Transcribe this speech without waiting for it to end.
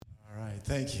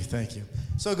Thank you.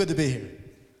 So good to be here.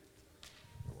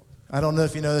 I don't know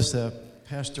if you noticed,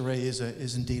 Pastor Ray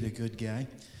is indeed a good guy,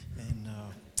 and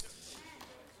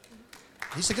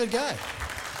he's a good guy.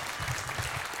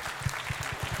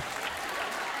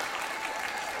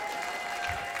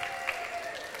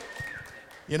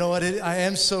 You know what? I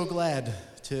am so glad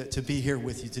to be here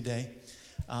with you today.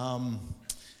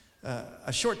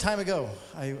 A short time ago,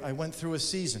 I went through a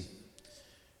season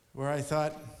where I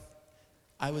thought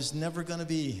I was never going to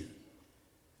be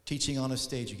teaching on a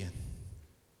stage again.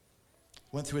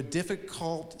 Went through a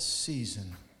difficult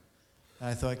season.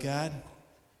 I thought, God,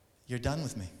 you're done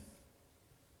with me.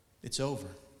 It's over.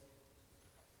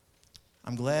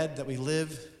 I'm glad that we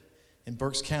live in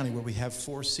Berks County where we have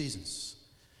 4 seasons.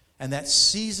 And that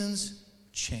seasons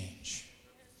change.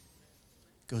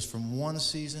 It goes from one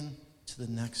season to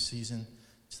the next season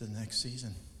to the next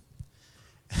season.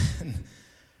 And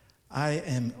I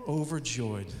am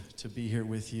overjoyed to be here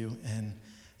with you. And,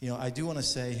 I do want to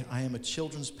say I am a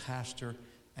children's pastor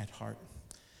at heart.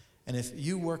 And if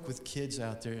you work with kids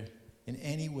out there in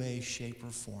any way, shape, or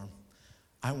form,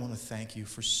 I want to thank you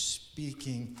for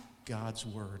speaking God's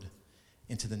word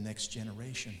into the next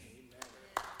generation.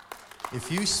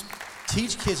 If you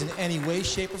teach kids in any way,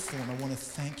 shape, or form, I want to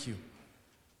thank you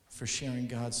for sharing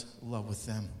God's love with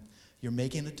them. You're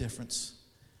making a difference.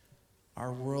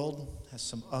 Our world has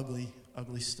some ugly,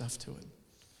 ugly stuff to it.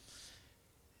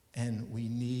 And we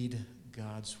need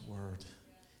God's word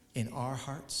in our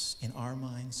hearts, in our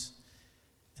minds,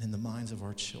 and in the minds of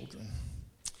our children.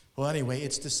 Well, anyway,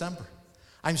 it's December.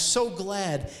 I'm so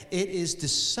glad it is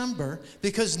December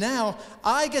because now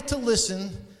I get to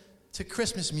listen to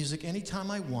Christmas music anytime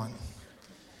I want.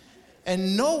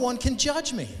 And no one can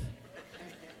judge me.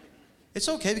 It's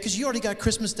okay because you already got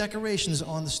Christmas decorations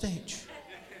on the stage.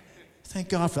 Thank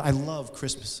God for that. I love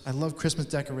Christmas. I love Christmas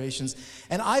decorations.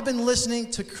 And I've been listening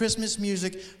to Christmas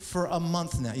music for a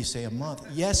month now. You say a month?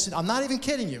 Yes, I'm not even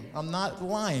kidding you. I'm not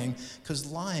lying because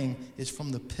lying is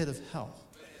from the pit of hell.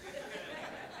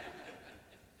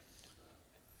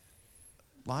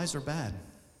 Lies are bad.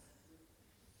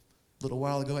 A little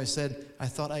while ago I said I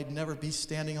thought I'd never be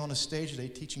standing on a stage today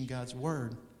teaching God's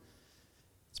word.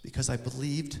 It's because I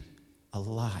believed a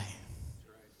lie.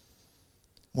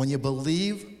 When you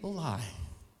believe a lie,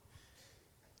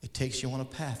 it takes you on a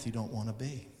path you don't want to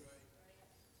be.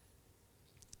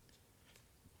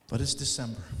 But it's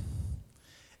December.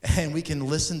 And we can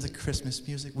listen to Christmas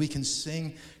music. We can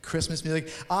sing Christmas music.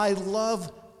 I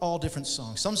love all different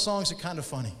songs. Some songs are kind of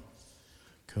funny.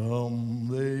 Come,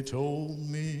 they told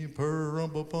me,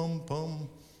 pum-pum-pum.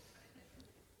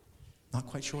 Not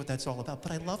quite sure what that's all about,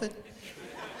 but I love it.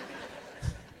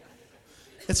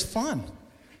 It's fun.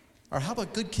 Or how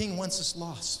about Good King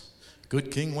Wenceslas?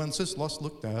 Good King Wenceslas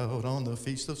looked out on the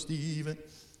feast of Stephen.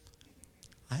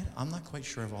 I'm not quite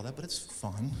sure of all that, but it's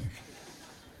fun.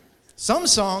 Some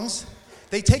songs,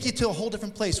 they take you to a whole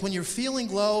different place. When you're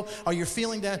feeling low or you're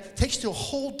feeling down, it takes you to a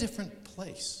whole different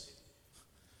place.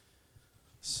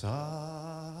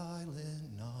 Silent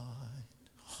night.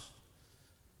 Oh,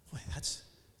 boy, it's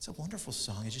a wonderful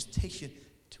song. It just takes you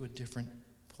to a different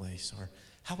place. Or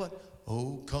how about,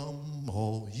 oh, come,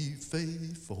 all ye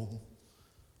faithful.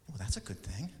 Oh, that's a good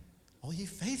thing. All ye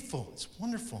faithful. It's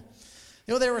wonderful.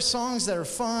 There are songs that are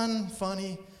fun,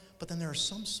 funny, but then there are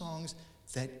some songs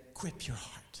that grip your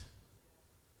heart.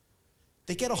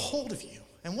 They get a hold of you.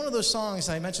 And one of those songs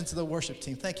I mentioned to the worship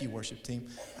team, thank you, worship team,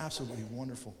 absolutely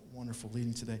wonderful, wonderful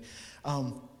leading today.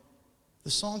 The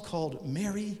song called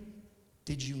Mary,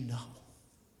 Did You Know?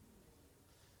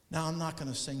 Now, I'm not going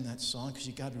to sing that song because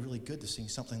you got to be really good to sing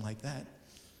something like that.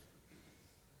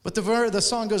 But the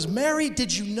song goes, Mary,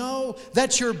 did you know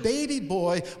that your baby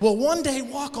boy will one day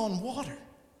walk on water?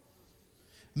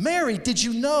 Mary, did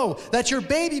you know that your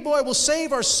baby boy will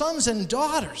save our sons and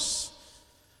daughters?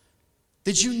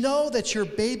 Did you know that your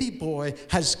baby boy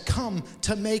has come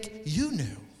to make you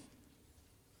new?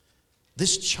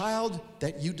 This child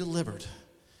that you delivered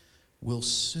will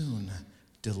soon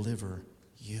deliver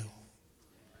you.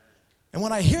 And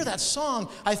when I hear that song,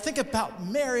 I think about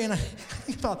Mary and I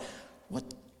think about, what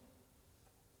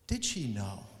did she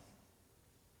know?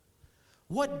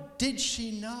 What did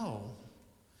she know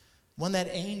when that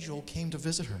angel came to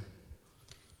visit her?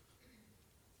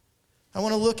 I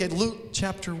want to look at Luke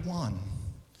chapter 1.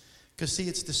 Because, see,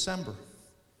 it's December.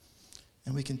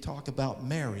 And we can talk about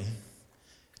Mary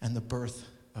and the birth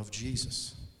of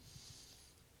Jesus.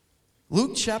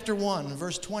 Luke chapter 1,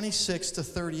 verse 26 to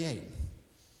 38.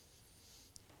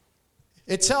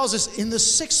 It tells us in the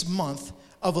 6th month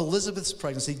of Elizabeth's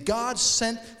pregnancy, God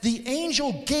sent the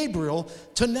angel Gabriel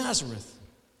to Nazareth,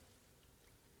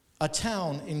 a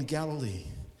town in Galilee,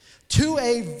 to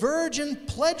a virgin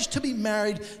pledged to be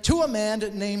married to a man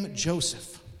named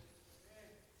Joseph,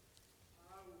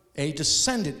 a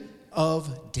descendant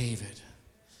of David.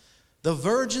 The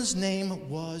virgin's name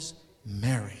was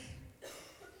Mary.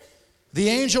 The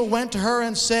angel went to her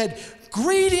and said,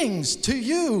 "Greetings to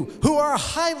you who are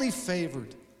highly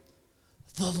favored.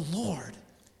 The Lord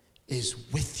is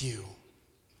with you."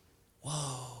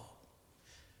 Whoa.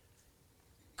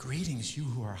 Greetings, you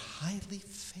who are highly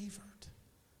favored.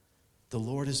 The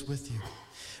Lord is with you.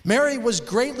 Mary was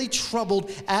greatly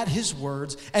troubled at his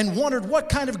words and wondered what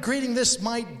kind of greeting this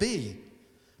might be.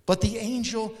 But the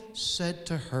angel said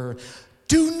to her,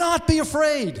 "Do not be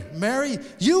afraid, Mary.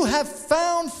 You have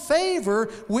found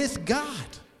favor with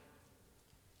God.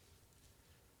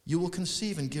 You will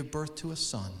conceive and give birth to a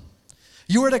son.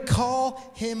 You are to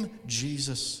call him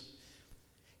Jesus.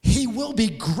 He will be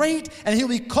great, and he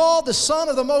will be called the Son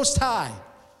of the Most High.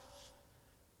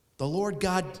 The Lord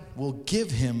God will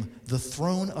give him the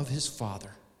throne of his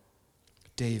father,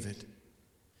 David,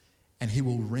 and he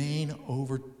will reign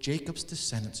over Jacob's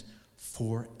descendants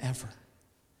forever.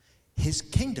 His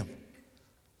kingdom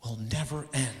will never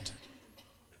end."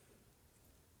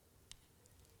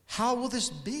 "How will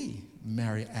this be?"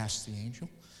 Mary asked the angel,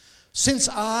 "since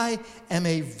I am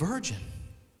a virgin."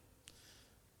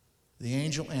 The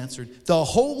angel answered, "The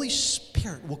Holy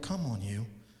Spirit will come on you,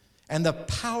 and the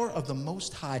power of the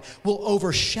Most High will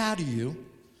overshadow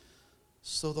you.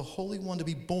 So the Holy One to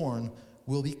be born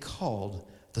will be called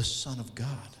the Son of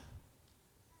God.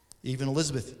 Even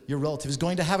Elizabeth, your relative, is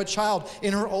going to have a child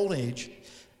in her old age,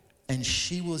 and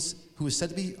who is said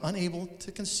to be unable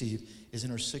to conceive, is in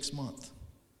her 6th month.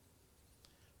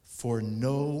 For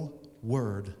no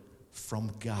word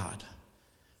from God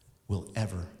will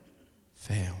ever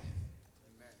fail."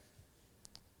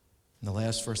 And the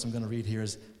last verse I'm going to read here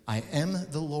is, "I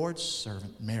am the Lord's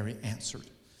servant," Mary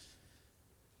answered.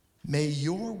 "May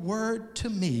your word to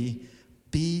me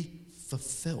be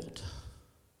fulfilled."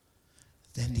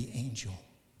 Then the angel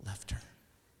left her.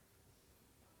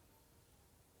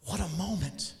 What a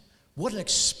moment. What an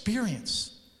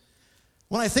experience.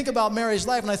 When I think about Mary's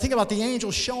life and I think about the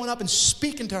angel showing up and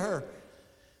speaking to her,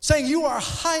 saying, "You are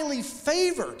highly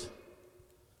favored."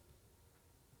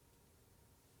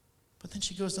 But then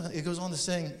it goes on to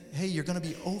saying, "Hey, you're going to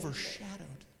be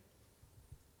overshadowed."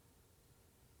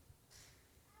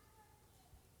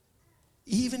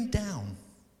 Even down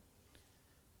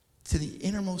to the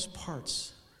innermost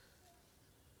parts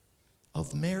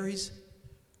of Mary's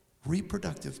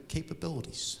reproductive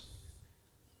capabilities.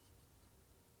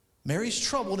 Mary's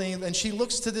troubled, and she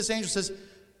looks to this angel and says,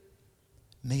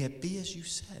 "May it be as you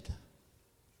said."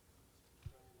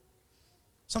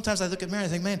 Sometimes I look at Mary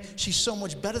and I think, man, she's so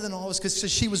much better than all of us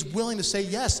because she was willing to say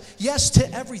yes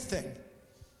to everything.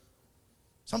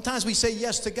 Sometimes we say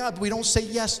yes to God, but we don't say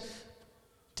yes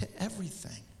to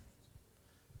everything.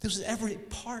 This was every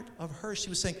part of her. She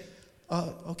was saying,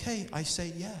 okay, I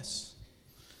say yes.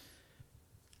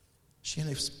 She had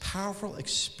this powerful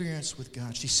experience with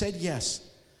God. She said yes.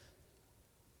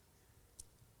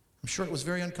 I'm sure it was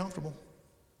very uncomfortable.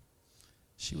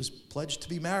 She was pledged to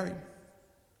be married.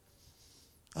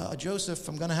 "Joseph,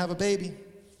 I'm going to have a baby.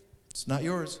 It's not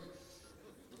yours."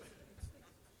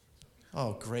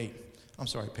 Oh, great. I'm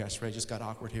sorry, Pastor Ray, it just got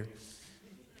awkward here.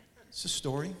 It's a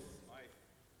story.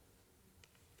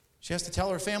 She has to tell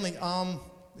her family,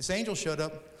 this angel showed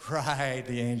up. Right,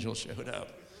 the angel showed up.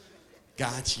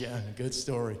 Gotcha, good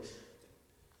story.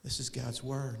 This is God's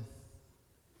word.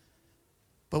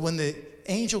 But when the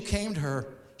angel came to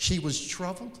her, she was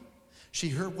troubled. She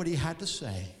heard what he had to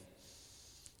say.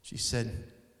 She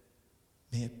said,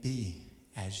 "May it be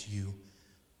as you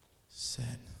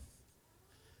said."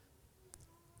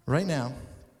 Right now,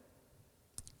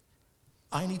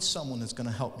 I need someone that's going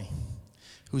to help me,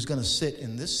 who's going to sit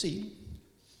in this seat,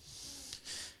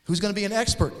 who's going to be an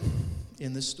expert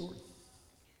in this story.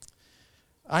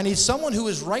 I need someone who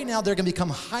is right now, they're going to become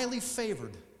highly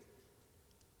favored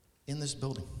in this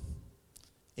building,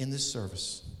 in this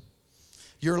service.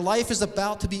 Your life is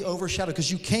about to be overshadowed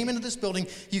because you came into this building,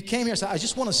 you came here and said, "I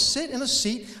just want to sit in a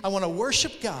seat, I want to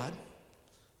worship God,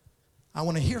 I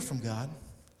want to hear from God,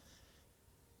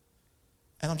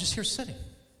 and I'm just here sitting."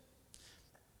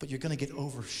 But you're going to get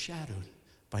overshadowed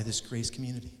by this grace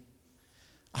community.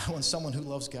 I want someone who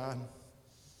loves God.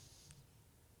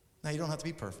 Now, you don't have to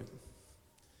be perfect.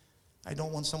 I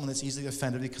don't want someone that's easily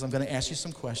offended because I'm going to ask you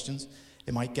some questions.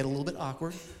 It might get a little bit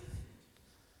awkward,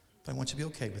 but I want you to be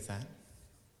okay with that.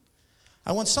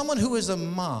 I want someone who is a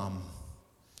mom.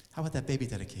 How about that baby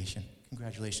dedication?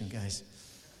 Congratulations, guys.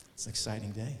 It's an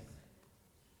exciting day.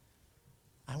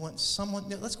 I want someone,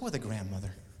 let's go with a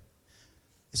grandmother.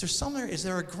 Is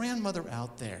there a grandmother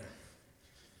out there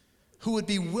who would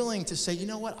be willing to say, you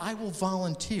know what, I will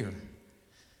volunteer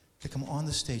to come on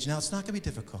the stage. Now, it's not going to be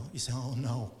difficult. You say, oh,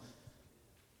 no.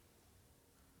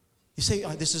 You say,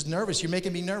 oh, this is nervous. You're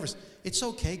making me nervous. It's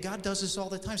okay. God does this all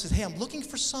the time. He says, hey, I'm looking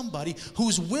for somebody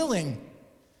who's willing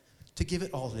to give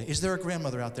it all today. Is there a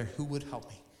grandmother out there who would help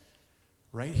me?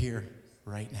 Right here,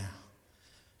 right now.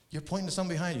 You're pointing to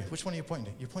someone behind you. Which one are you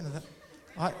pointing to? You're pointing to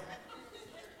that?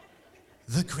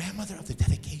 The grandmother of the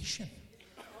dedication.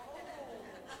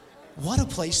 What a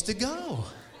place to go.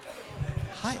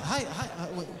 Hi.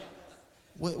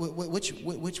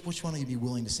 Which one of you be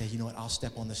willing to say, you know what, I'll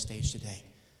step on the stage today?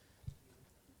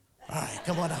 All right,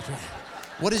 come on up here.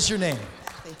 What is your name?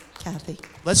 Kathy.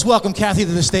 Let's welcome Kathy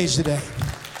to the stage today.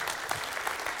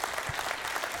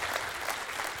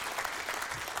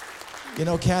 You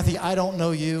know, Kathy, I don't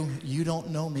know you. You don't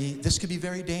know me. This could be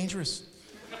very dangerous.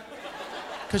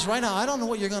 Because right now, I don't know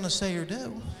what you're going to say or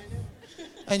do.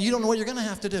 And you don't know what you're going to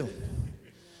have to do.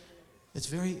 It's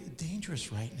very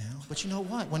dangerous right now. But you know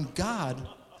what? When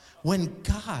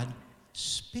God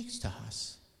speaks to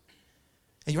us,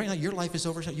 and right now your life is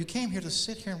over. You came here to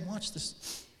sit here and watch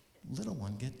this little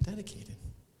one get dedicated.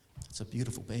 It's a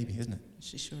beautiful baby, isn't it?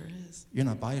 She sure is. You're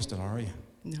not biased at all, are you?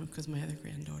 No, because my other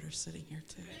granddaughter's sitting here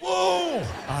too. Whoa! All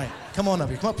right, come on up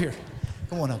here. Come up here.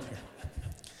 Come on up here.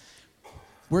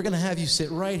 We're going to have you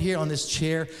sit right here on this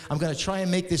chair. I'm going to try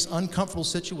and make this uncomfortable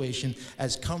situation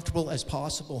as comfortable as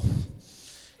possible.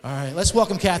 All right, let's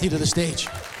welcome Kathy to the stage.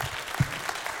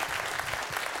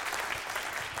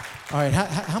 All right,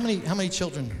 how many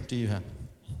children do you have?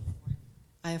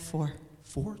 I have 4.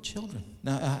 4 children.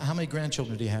 Now, how many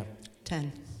grandchildren do you have?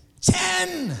 10.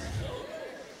 10!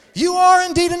 You are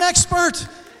indeed an expert.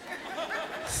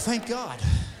 Thank God.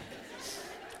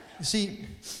 You see,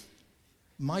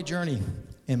 my journey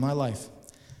in my life,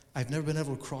 I've never been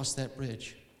able to cross that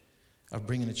bridge of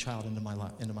bringing a child into my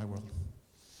life, into my world.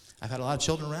 I've had a lot of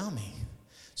children around me.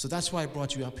 So that's why I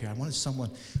brought you up here. I wanted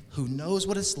someone who knows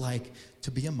what it's like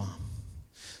to be a mom.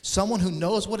 Someone who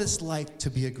knows what it's like to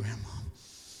be a grandma.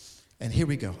 And here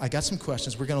we go. I got some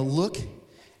questions. We're going to look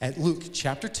at Luke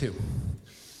chapter 2.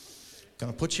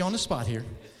 Going to put you on the spot here.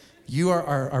 You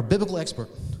are our biblical expert.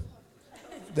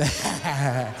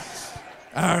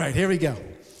 All right, here we go.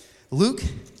 Luke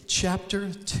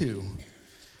chapter 2,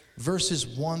 verses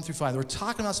 1 through 5. We're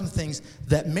talking about some things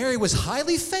that Mary was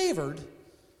highly favored,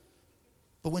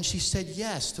 but when she said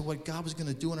yes to what God was going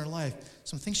to do in her life,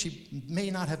 some things she may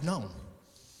not have known.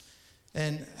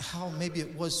 And how maybe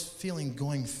it was feeling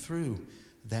going through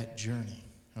that journey,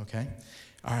 okay?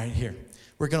 All right, here.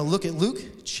 We're going to look at Luke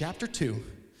chapter 2,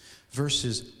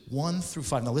 verses 1 through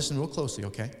 5. Now listen real closely,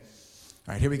 okay?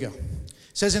 All right, here we go.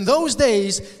 It says, in those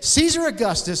days, Caesar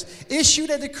Augustus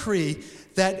issued a decree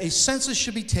that a census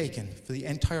should be taken for the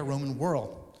entire Roman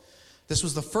world. This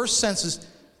was the first census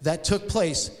that took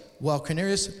place while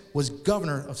Quirinius was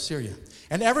governor of Syria.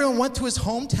 And everyone went to his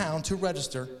hometown to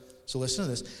register. So listen to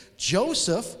this.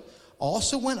 Joseph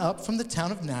also went up from the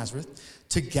town of Nazareth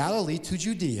to Galilee, to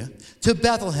Judea, to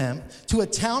Bethlehem, to a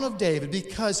town of David,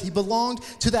 because he belonged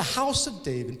to the house of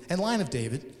David and line of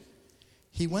David.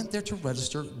 He went there to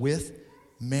register with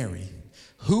Mary,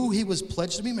 who he was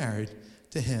pledged to be married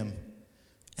to him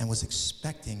and was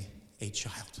expecting a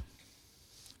child.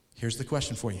 Here's the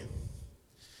question for you.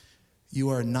 You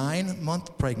are 9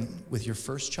 months pregnant with your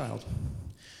first child.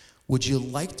 Would you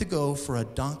like to go for a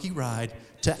donkey ride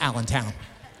to Allentown?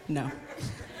 No.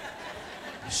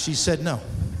 She said no.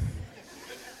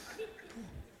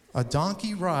 A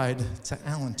donkey ride to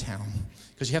Allentown,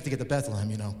 because you have to get to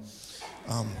Bethlehem, you know.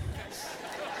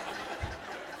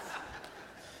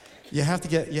 You have to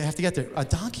get there. A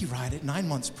donkey ride at 9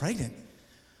 months pregnant.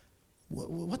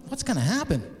 What's going to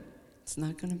happen? It's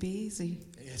not going to be easy.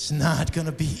 It's not going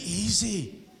to be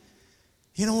easy.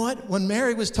 You know what? When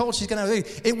Mary was told she's going to have a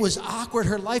baby, it was awkward.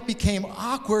 Her life became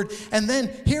awkward. And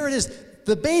then here it is,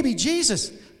 the baby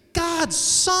Jesus, God's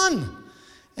son.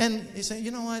 And he said,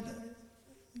 you know what?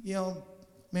 You know,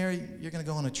 Mary, you're going to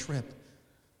go on a trip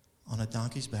on a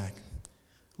donkey's back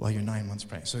while you're 9 months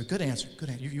pregnant. So good answer. Good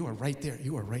answer. You are right there.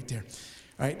 You are right there.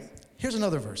 All right. Here's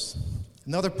another verse.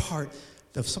 Another part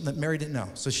of something that Mary didn't know.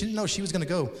 So she didn't know she was going to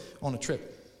go on a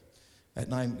trip at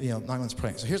 9 months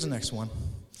pregnant. So here's the next one.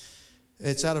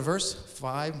 It's out of verse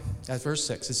 5, at verse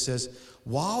 6. It says,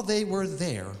 while they were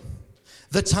there,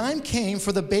 the time came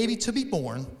for the baby to be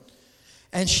born,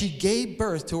 and she gave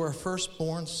birth to her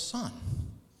firstborn son.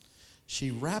 She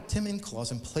wrapped him in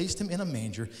cloths and placed him in a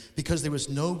manger because there was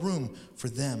no room for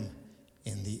them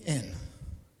in the inn.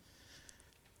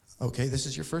 Okay, this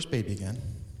is your first baby again.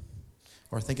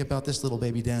 Or think about this little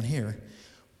baby down here.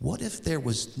 What if there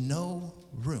was no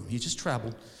room? You just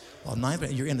traveled,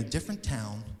 you're in a different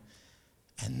town,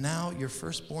 and now your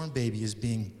firstborn baby is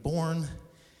being born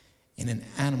in an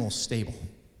animal stable.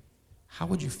 How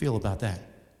would you feel about that?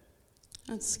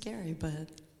 It's scary, but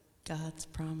God's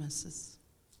promise is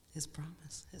his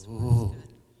promise. His word Ooh. is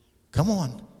good. Come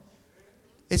on.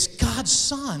 It's God's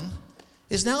son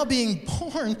is now being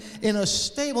born in a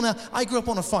stable. Now, I grew up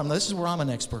on a farm. Now, this is where I'm an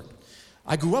expert.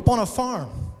 I grew up on a farm.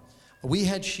 We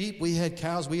had sheep, we had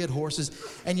cows, we had horses.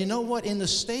 And you know what? In the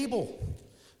stable,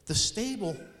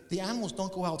 the animals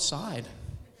don't go outside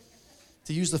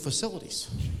to use the facilities.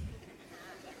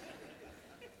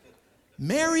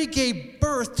 Mary gave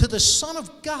birth to the Son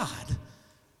of God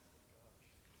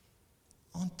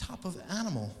on top of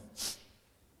animal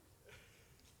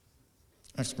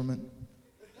excrement.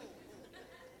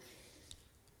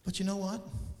 But you know what?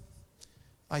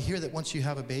 I hear that once you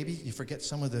have a baby, you forget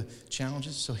some of the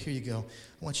challenges. So here you go.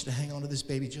 I want you to hang on to this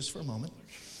baby just for a moment.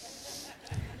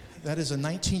 That is a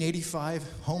 1985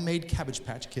 homemade Cabbage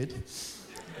Patch Kid.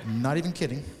 I'm not even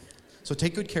kidding. So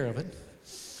take good care of it.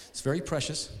 It's very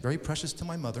precious to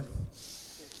my mother.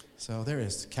 So there it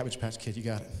is, Cabbage Patch Kid. You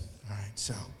got it.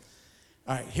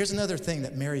 All right, here's another thing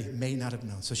that Mary may not have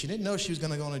known. So she didn't know she was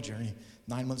going to go on a journey,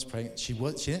 9 months pregnant. She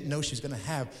didn't know she was going to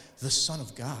have the Son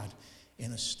of God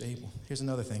in a stable. Here's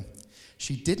another thing.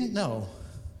 She didn't know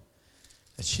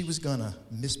that she was going to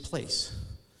misplace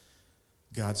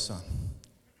God's Son.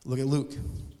 Look at Luke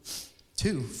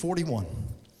 2:41. It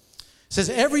says,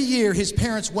 every year his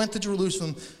parents went to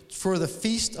Jerusalem for the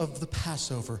feast of the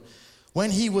Passover.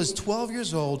 When he was 12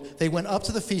 years old, they went up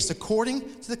to the feast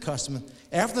according to the custom.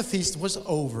 After the feast was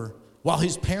over, while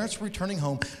his parents were returning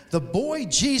home, the boy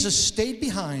Jesus stayed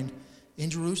behind in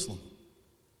Jerusalem.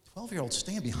 12-year-old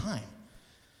staying behind.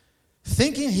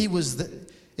 Thinking he was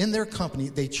in their company,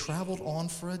 they traveled on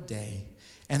for a day,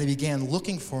 and they began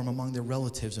looking for him among their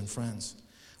relatives and friends.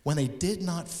 When they did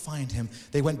not find him,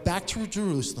 they went back to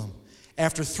Jerusalem.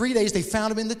 After 3 days, they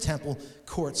found him in the temple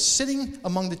court, sitting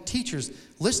among the teachers,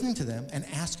 listening to them and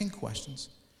asking questions.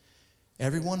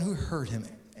 Everyone who heard him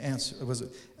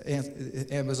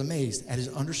was amazed at his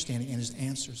understanding and his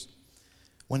answers.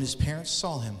 When his parents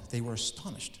saw him, they were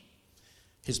astonished.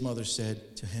 His mother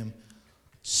said to him,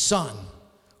 "Son,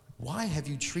 why have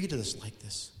you treated us like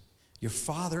this? Your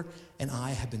father and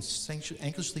I have been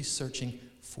anxiously searching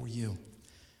for you."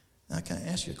 Now, can I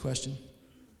ask you a question?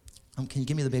 Can you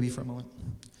give me the baby for a moment?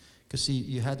 Because, see,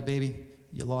 you had the baby,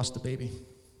 you lost the baby.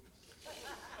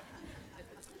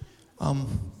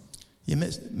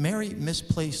 Mary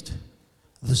misplaced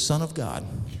the Son of God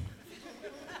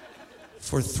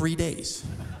for 3 days.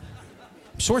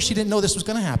 I'm sure she didn't know this was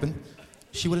going to happen.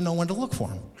 She would have known when to look for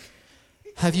him.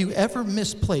 Have you ever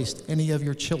misplaced any of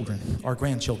your children or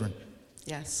grandchildren?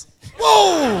 Yes.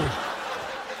 Whoa!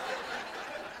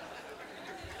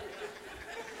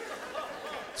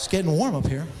 It's getting warm up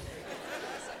here.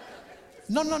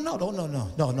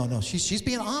 No. She's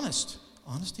being honest.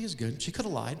 Honesty is good. She could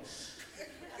have lied.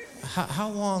 How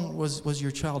long was your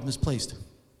child misplaced?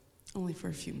 Only for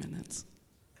a few minutes.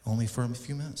 Only for a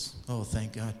few minutes? Oh,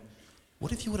 thank God.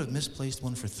 What if you would have misplaced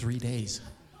one for 3 days?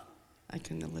 I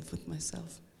couldn't have lived with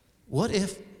myself. What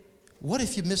if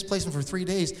you misplaced him for 3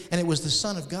 days and it was the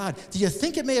Son of God? Do you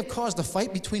think it may have caused a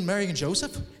fight between Mary and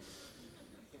Joseph?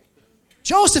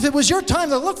 Joseph, it was your time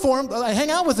to look for him, hang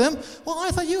out with him. Well,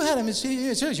 I thought you had him. It's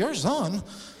your son.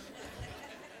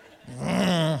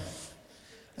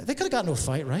 They could have gotten into a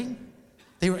fight, right?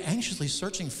 They were anxiously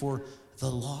searching for the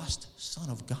lost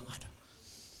Son of God.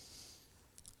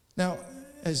 Now,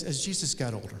 as Jesus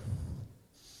got older,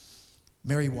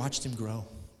 Mary watched him grow,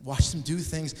 watched him do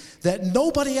things that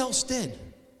nobody else did.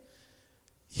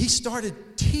 He started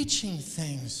teaching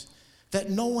things that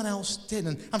no one else did.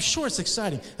 And I'm sure it's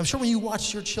exciting. I'm sure when you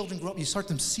watch your children grow up, you start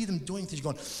to see them doing things,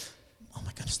 you're going, oh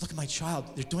my goodness, look at my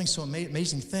child. They're doing so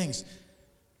amazing things.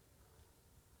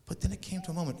 But then it came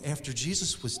to a moment after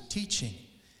Jesus was teaching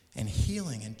and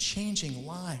healing and changing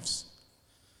lives,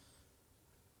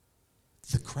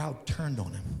 the crowd turned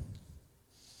on him.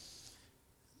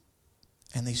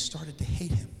 And they started to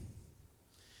hate him.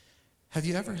 Have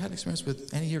you ever had experience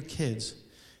with any of your kids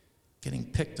getting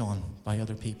picked on by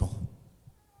other people?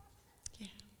 Yeah.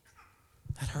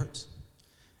 That hurts.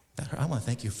 I want to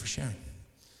thank you for sharing.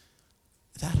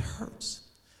 That hurts.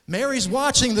 Mary's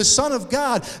watching the Son of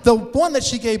God, the one that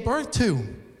she gave birth to.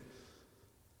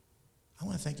 I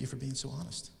want to thank you for being so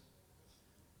honest.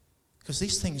 Because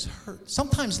these things hurt.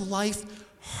 Sometimes life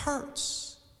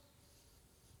hurts.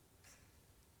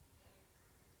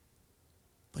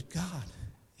 But God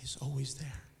is always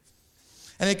there.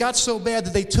 And it got so bad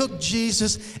that they took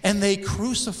Jesus and they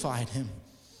crucified him.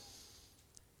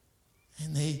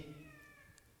 And they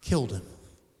killed him.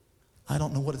 I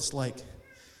don't know what it's like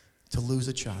to lose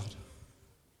a child.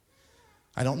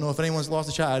 I don't know if anyone's lost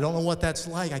a child. I don't know what that's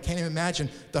like. I can't even imagine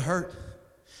the hurt.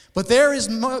 But there is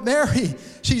Mary.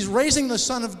 She's raising the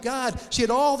Son of God. She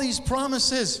had all these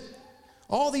promises,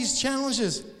 all these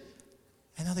challenges.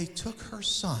 And now they took her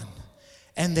son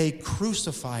and they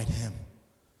crucified him.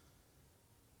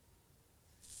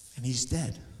 And he's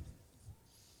dead.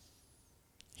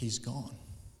 He's gone.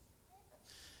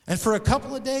 And for a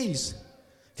couple of days,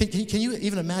 can you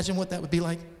even imagine what that would be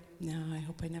like? No, I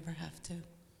hope I never have to.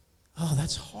 Oh,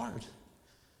 that's hard.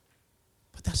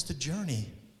 But that's the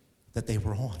journey that they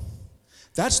were on.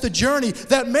 That's the journey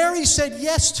that Mary said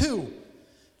yes to.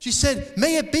 She said,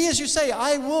 may it be as you say,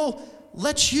 I will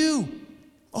let you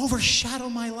overshadow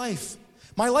my life.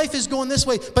 My life is going this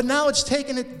way, but now it's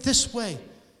taking it this way.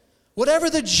 Whatever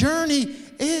the journey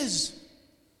is.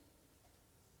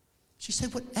 She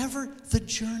said, whatever the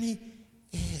journey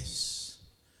is,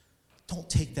 don't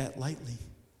take that lightly.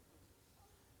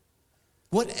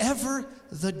 Whatever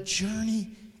the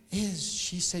journey is,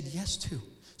 she said yes to.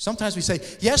 Sometimes we say,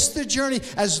 yes to the journey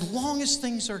as long as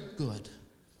things are good.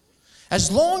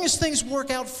 As long as things work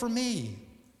out for me.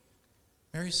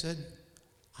 Mary said,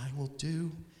 I will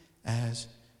do as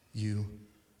you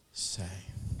say.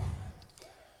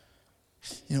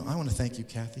 You know, I want to thank you,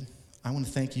 Kathy. I want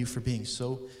to thank you for being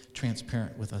so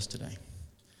transparent with us today.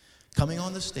 Coming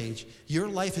on the stage, your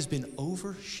life has been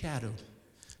overshadowed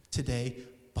today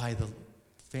by the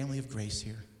family of grace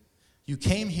here. You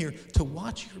came here to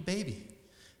watch your baby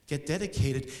get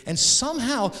dedicated, and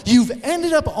somehow you've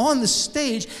ended up on the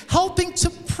stage helping to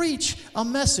preach a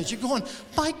message. You're going,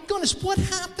 my goodness, what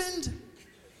happened?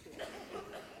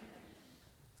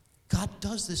 God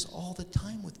does this all the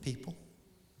time with people.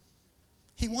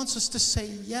 He wants us to say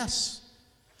yes,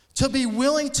 to be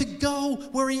willing to go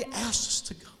where he asks us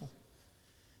to go,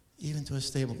 even to a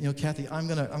stable. You know, Kathy, I'm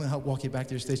gonna help walk you back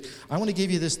to your stage. I want to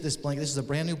give you this blanket. This is a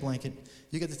brand new blanket.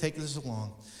 You get to take this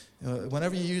along.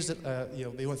 Whenever you use it,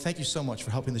 thank you so much for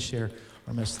helping to share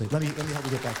our message. Let me help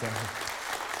you get back down here.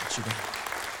 Let you go.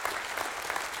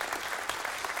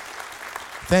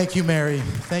 Thank you, Mary.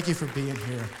 Thank you for being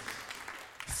here.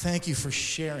 Thank you for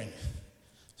sharing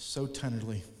so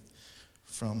tenderly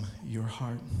from your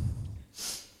heart.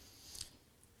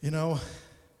 You know,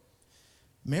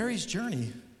 Mary's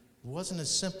journey wasn't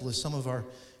as simple as some of our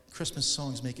Christmas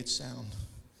songs make it sound.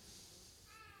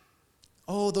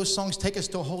 Oh, those songs take us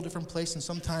to a whole different place, and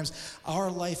sometimes our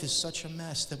life is such a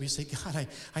mess that we say, God,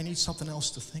 I need something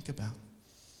else to think about.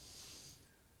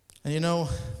 And you know,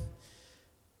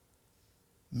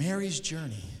 Mary's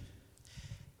journey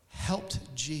helped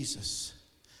Jesus,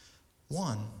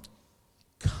 one,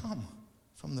 come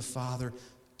from the Father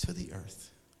to the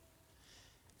earth,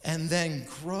 and then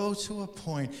grow to a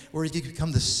point where he could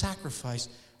become the sacrifice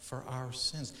for our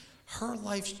sins. Her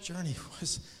life's journey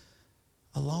was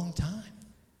a long time.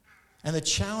 And the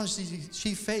challenge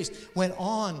she faced went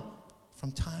on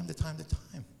from time to time to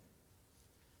time.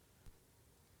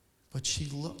 But she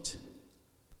looked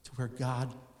to where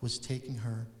God was taking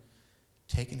her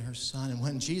son. And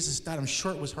when Jesus died, I'm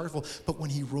sure it was hurtful, but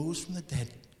when he rose from the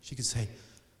dead, she could say,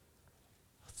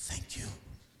 thank you.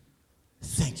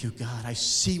 Thank you, God. I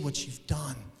see what you've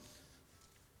done.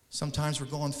 Sometimes we're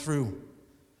going through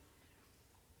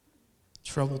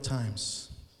troubled times.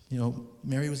 You know,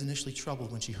 Mary was initially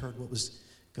troubled when she heard what was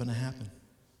going to happen.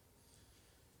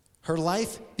 Her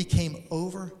life became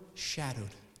overshadowed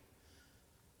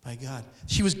by God.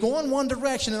 She was going one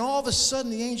direction, and all of a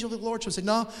sudden the angel of the Lord would say,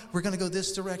 no, we're going to go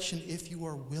this direction if you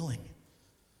are willing.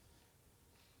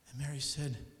 And Mary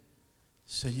said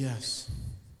yes.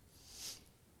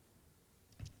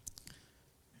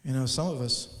 You know, some of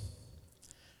us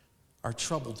are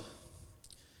troubled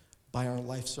by our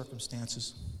life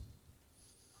circumstances.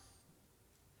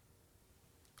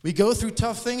 We go through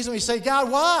tough things and we say,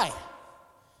 God, why?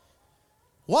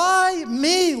 Why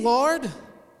me, Lord?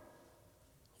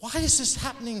 Why is this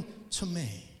happening to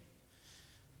me?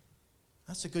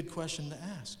 That's a good question to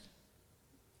ask.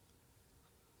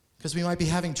 Because we might be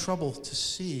having trouble to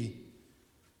see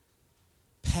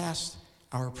past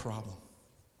our problem.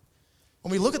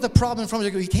 When we look at the problem in front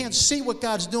of us, we can't see what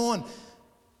God's doing.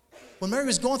 When Mary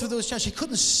was going through those challenges, she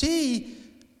couldn't see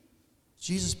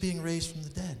Jesus being raised from the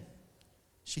dead.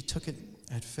 She took it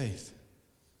at faith.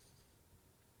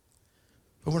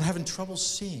 But we're having trouble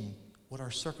seeing what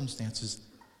our circumstances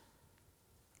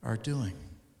are doing.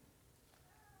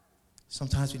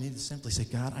 Sometimes we need to simply say,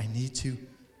 God, I need to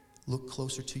look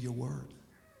closer to your word.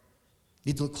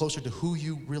 You need to look closer to who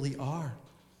you really are.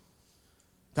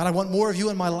 God, I want more of you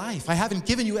in my life. I haven't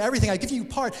given you everything. I've given you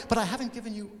part, but I haven't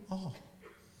given you all.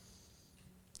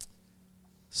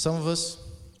 Some of us,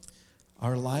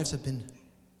 our lives have been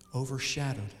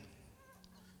overshadowed.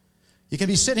 You can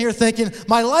be sitting here thinking,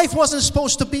 my life wasn't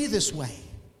supposed to be this way.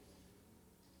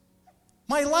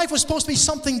 My life was supposed to be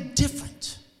something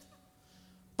different.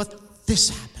 But this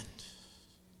happened.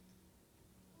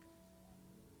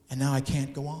 And now I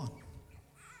can't go on.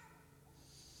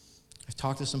 I've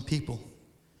talked to some people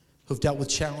who've dealt with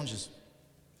challenges.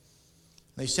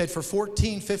 They said, for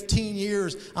 14, 15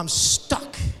 years, I'm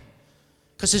stuck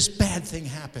because this bad thing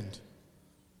happened.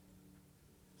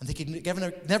 And they could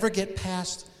never get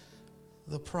past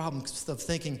the problem of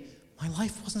thinking, my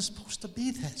life wasn't supposed to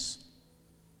be this.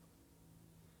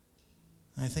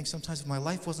 And I think sometimes if my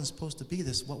life wasn't supposed to be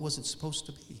this, what was it supposed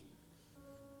to be?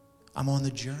 I'm on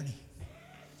the journey.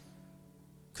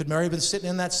 Could Mary have been sitting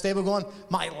in that stable going,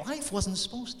 my life wasn't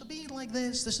supposed to be like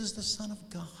this. This is the Son of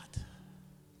God.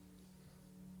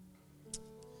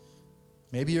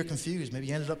 Maybe you're confused. Maybe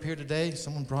you ended up here today.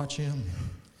 Someone brought you.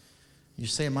 You're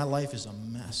saying, my life is a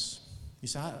mess. You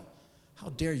say, how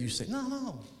dare you say,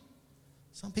 no.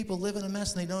 Some people live in a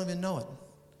mess and they don't even know it.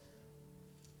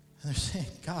 And they're saying,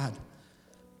 God,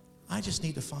 I just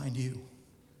need to find you.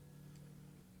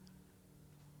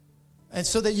 And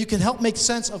so that you can help make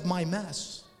sense of my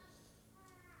mess.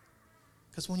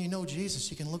 Because when you know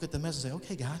Jesus, you can look at the mess and say,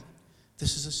 okay, God,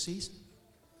 this is a season.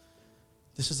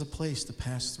 This is a place to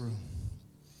pass through.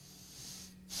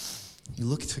 You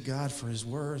look to God for his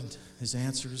word, his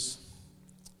answers.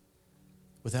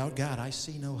 Without God, I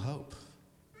see no hope.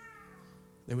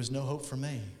 There was no hope for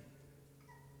me.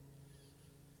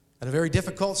 At a very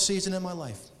difficult season in my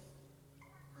life,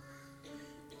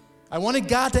 I wanted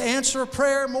God to answer a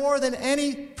prayer more than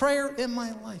any prayer in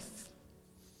my life.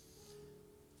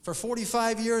 For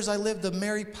 45 years, I lived the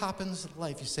Mary Poppins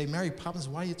life. You say, Mary Poppins,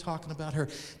 why are you talking about her?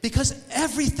 Because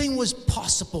everything was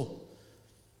possible.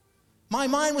 My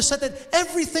mind was set that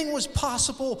everything was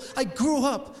possible. I grew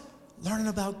up learning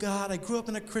about God. I grew up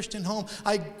in a Christian home.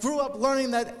 I grew up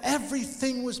learning that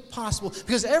everything was possible.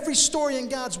 Because every story in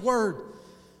God's Word,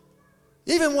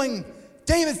 even when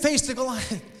David faced the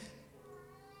Goliath,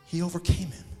 he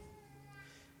overcame him.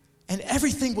 And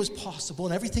everything was possible,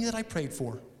 and everything that I prayed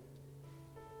for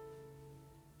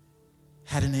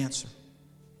had an answer.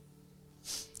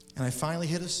 And I finally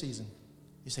hit a season.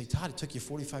 You say, Todd, it took you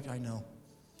 45 years.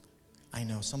 I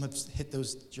know. Some have hit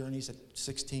those journeys at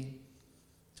 16,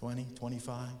 20,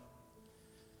 25.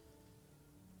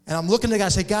 And I'm looking at God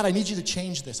and say, God, I need you to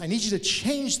change this. I need you to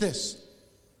change this.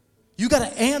 You got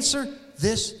to answer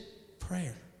this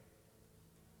prayer.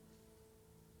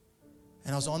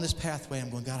 And I was on this pathway. I'm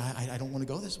going, God, I don't want to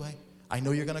go this way. I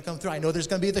know you're going to come through. I know there's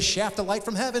going to be the shaft of light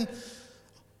from heaven.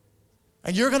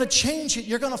 And you're going to change it.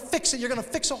 You're going to fix it. You're going to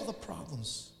fix all the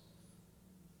problems.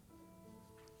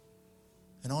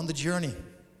 And on the journey,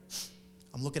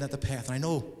 I'm looking at the path. And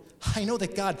I know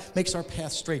that God makes our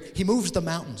path straight. He moves the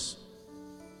mountains.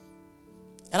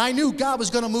 And I knew God was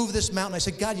going to move this mountain. I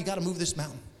said, God, you got to move this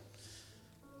mountain.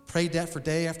 Prayed that for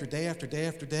day after day after day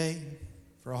after day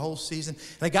for a whole season.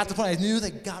 And I got to the point I knew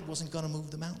that God wasn't going to move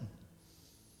the mountain.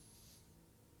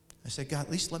 I said, God,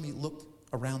 at least let me look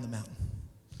around the mountain.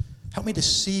 Help me to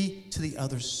see to the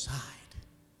other side.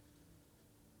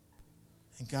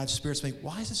 And God's Spirit's saying,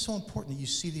 why is it so important that you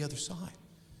see the other side?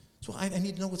 So I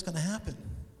need to know what's going to happen.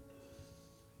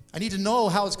 I need to know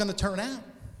how it's going to turn out.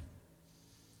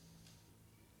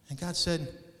 And God said,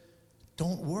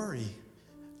 don't worry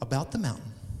about the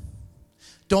mountain.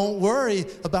 Don't worry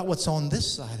about what's on this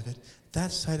side of it,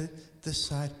 that side of it, this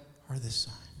side, or this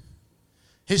side.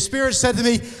 His Spirit said to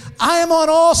me, I am on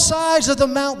all sides of the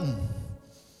mountain.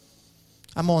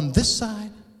 I'm on this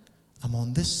side, I'm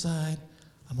on this side,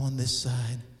 I'm on this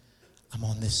side, I'm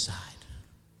on this side.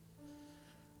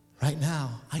 Right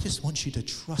now, I just want you to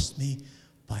trust me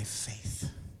by faith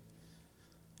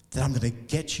that I'm going to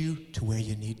get you to where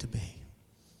you need to be.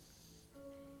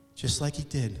 Just like he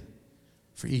did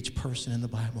for each person in the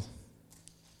Bible.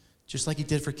 Just like he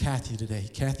did for Kathy today.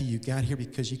 Kathy, you got here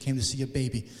because you came to see a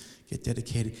baby get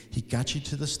dedicated. He got you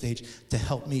to the stage to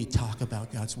help me talk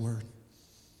about God's Word.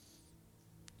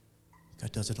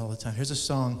 God does it all the time. Here's a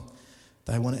song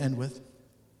that I want to end with.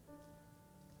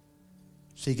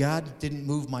 See, God didn't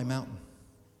move my mountain.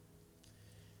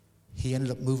 He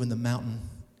ended up moving the mountain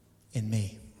in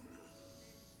me.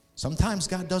 Sometimes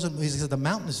God doesn't. He says, the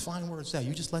mountain is fine where it's at.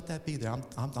 You just let that be there.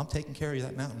 I'm taking care of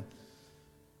that mountain.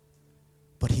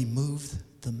 But he moved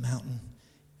the mountain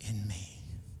in me.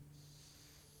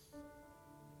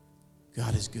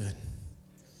 God is good.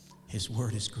 His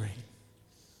word is great.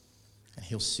 And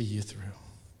he'll see you through.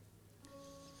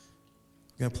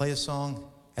 We're going to play a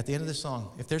song. At the end of the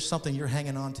song, if there's something you're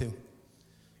hanging on to,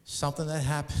 something that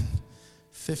happened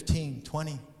 15,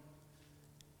 20,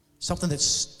 something that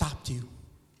stopped you,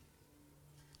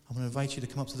 I'm going to invite you to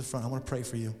come up to the front. I want to pray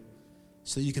for you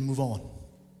so that you can move on.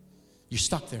 You're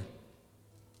stuck there.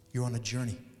 You're on a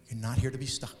journey. You're not here to be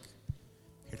stuck.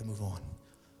 You're here to move on.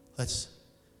 Let's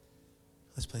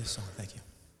play this song. Thank you.